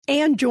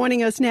And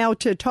joining us now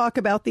to talk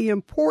about the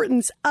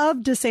importance of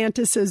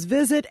DeSantis's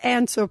visit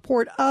and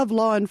support of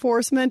law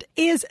enforcement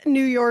is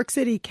New York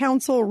City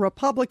Council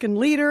Republican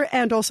leader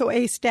and also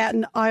a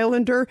Staten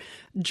Islander,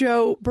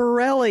 Joe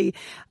Borelli.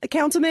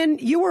 Councilman,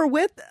 you were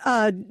with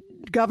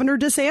Governor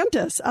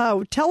DeSantis.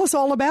 Tell us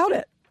all about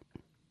it.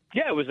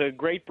 Yeah, it was a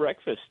great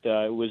breakfast.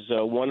 It was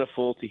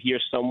wonderful to hear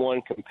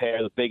someone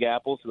compare the Big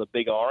Apple to the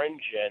Big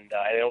Orange, and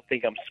I don't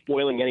think I'm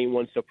spoiling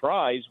anyone's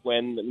surprise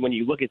when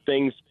you look at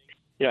things,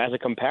 as a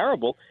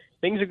comparable.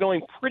 Things are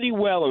going pretty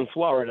well in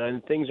Florida,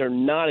 and things are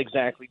not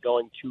exactly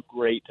going too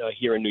great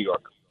here in New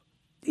York.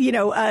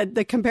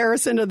 The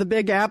comparison of the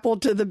Big Apple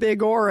to the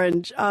Big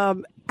Orange,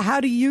 how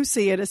do you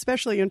see it,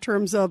 especially in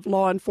terms of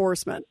law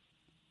enforcement?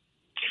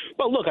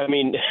 Well, look,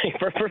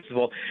 first of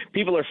all,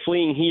 people are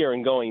fleeing here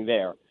and going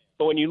there.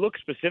 But when you look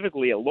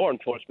specifically at law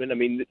enforcement,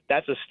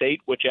 that's a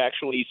state which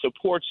actually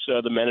supports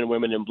the men and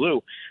women in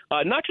blue,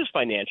 not just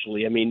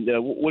financially.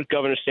 What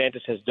Governor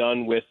DeSantis has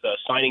done with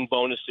signing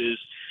bonuses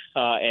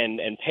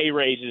and pay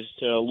raises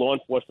to law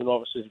enforcement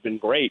officers has been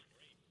great.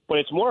 But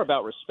it's more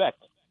about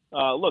respect.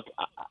 Look,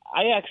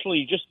 I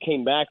actually just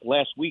came back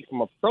last week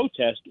from a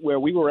protest where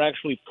we were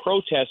actually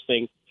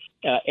protesting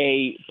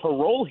a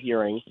parole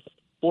hearing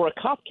for a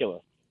cop killer.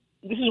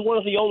 This is one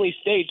of the only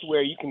states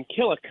where you can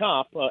kill a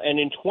cop and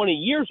in 20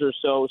 years or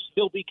so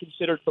still be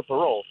considered for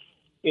parole.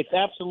 It's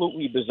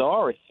absolutely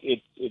bizarre.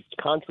 It's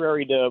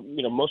contrary to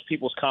most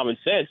people's common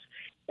sense,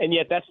 and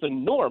yet that's the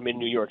norm in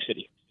New York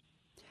City.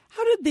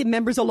 How did the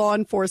members of law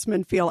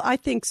enforcement feel? I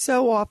think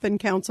so often,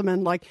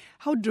 Councilman,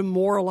 how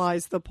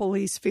demoralized the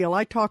police feel.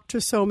 I talk to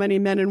so many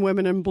men and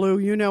women in blue.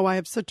 I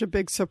have such a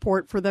big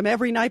support for them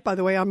every night, by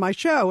the way, on my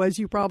show. As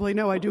you probably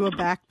know, I do a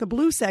Back the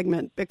Blue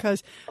segment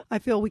because I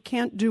feel we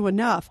can't do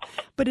enough.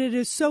 But it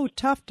is so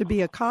tough to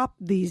be a cop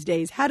these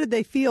days. How did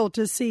they feel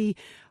to see,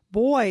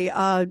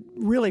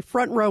 really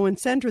front row and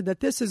center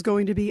that this is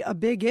going to be a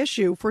big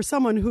issue for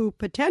someone who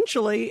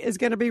potentially is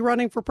going to be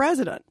running for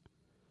president?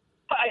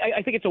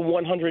 I think it's a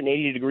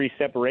 180-degree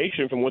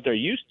separation from what they're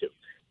used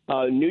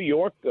to. New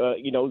York,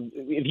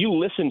 if you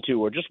listen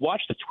to or just watch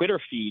the Twitter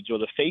feeds or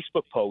the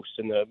Facebook posts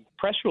and the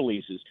press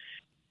releases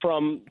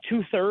from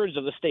two-thirds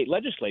of the state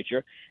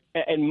legislature,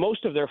 and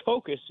most of their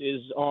focus is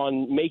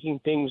on making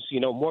things,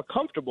 more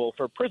comfortable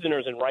for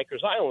prisoners in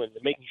Rikers Island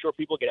and making sure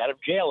people get out of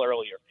jail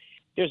earlier.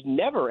 There's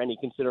never any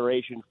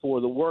consideration for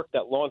the work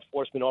that law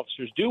enforcement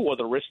officers do or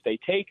the risks they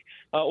take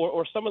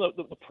or some of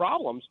the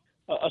problems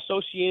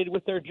associated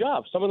with their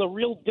job, some of the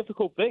real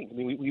difficult things.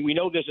 We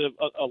know there's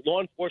a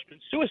law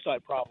enforcement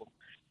suicide problem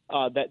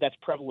that's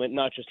prevalent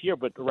not just here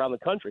but around the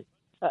country,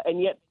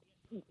 and yet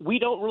we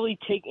don't really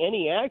take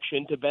any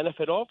action to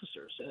benefit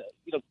officers.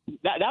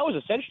 That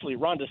was essentially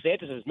Ron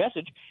DeSantis'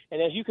 message,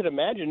 and as you can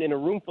imagine, in a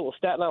room full of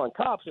Staten Island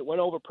cops, it went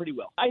over pretty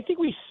well. I think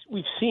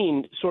we've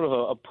seen sort of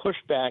a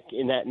pushback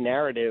in that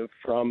narrative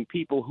from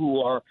people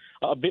who are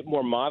a bit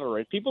more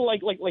moderate, people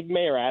like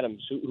Mayor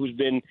Adams, who's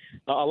been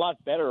a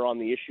lot better on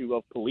the issue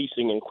of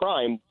policing and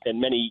crime than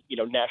many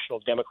national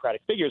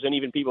Democratic figures, and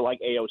even people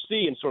like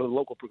AOC and sort of the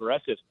local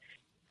progressives.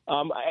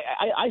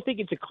 I think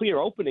it's a clear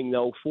opening,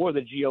 though, for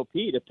the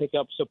GOP to pick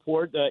up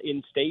support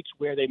in states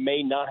where they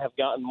may not have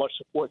gotten much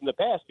support in the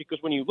past. Because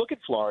when you look at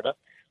Florida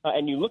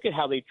and you look at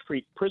how they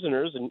treat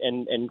prisoners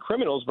and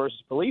criminals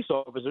versus police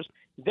officers,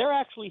 they're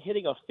actually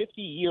hitting a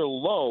 50-year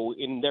low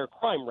in their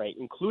crime rate,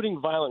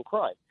 including violent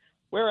crime.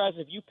 Whereas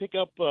if you pick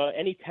up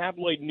any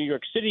tabloid in New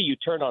York City, you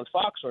turn on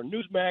Fox or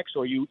Newsmax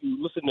or you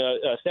listen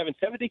to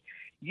 770,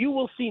 you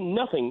will see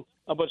nothing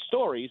but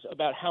stories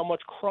about how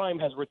much crime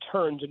has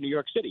returned to New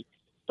York City.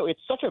 So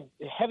it's such a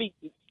heavy,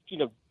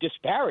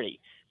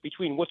 disparity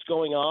between what's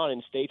going on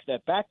in states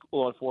that back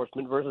law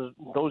enforcement versus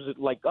those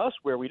like us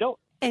where we don't.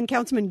 And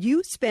Councilman,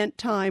 you spent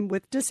time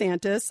with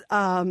DeSantis.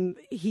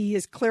 He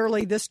is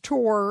clearly, this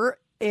tour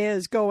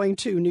is going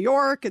to New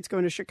York, it's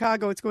going to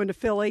Chicago, it's going to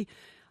Philly.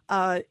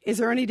 Is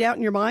there any doubt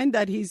in your mind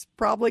that he's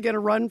probably going to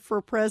run for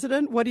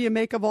president? What do you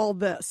make of all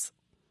this?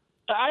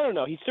 I don't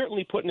know. He's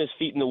certainly putting his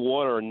feet in the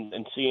water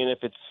and seeing if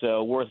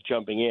it's worth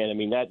jumping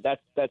in.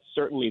 That's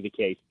certainly the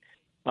case.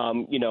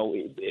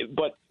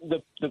 But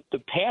the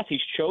path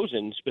he's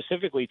chosen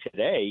specifically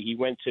today, he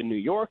went to New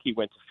York, he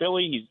went to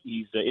Philly,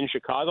 he's in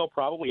Chicago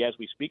probably as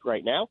we speak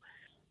right now.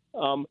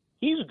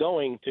 He's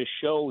going to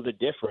show the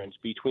difference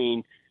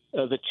between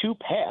the two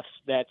paths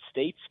that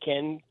states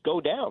can go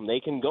down.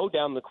 They can go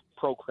down the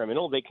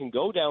pro-criminal, they can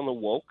go down the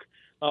woke,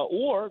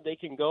 or they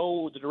can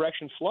go the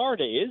direction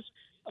Florida is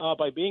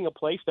by being a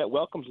place that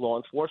welcomes law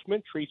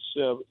enforcement, treats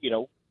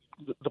the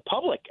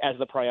public as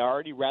the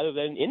priority rather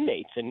than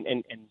inmates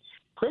and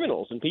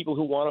criminals and people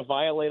who want to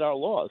violate our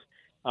laws.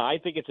 I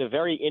think it's a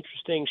very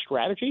interesting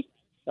strategy.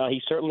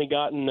 He's certainly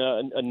gotten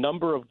a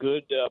number of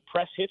good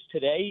press hits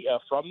today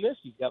from this.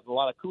 He's gotten a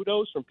lot of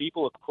kudos from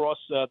people across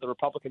the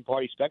Republican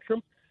Party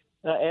spectrum.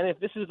 And if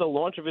this is the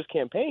launch of his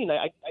campaign,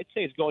 I'd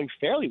say it's going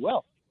fairly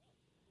well.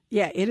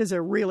 Yeah, it is a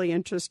really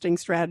interesting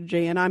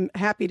strategy, and I'm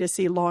happy to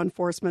see law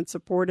enforcement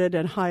supported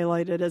and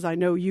highlighted, as I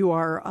know you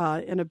are,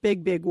 in a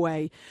big, big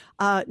way.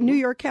 New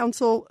York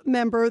Council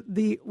member,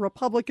 the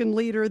Republican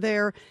leader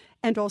there,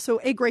 and also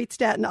a great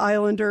Staten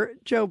Islander,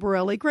 Joe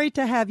Borelli. Great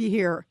to have you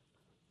here.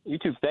 You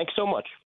too. Thanks so much.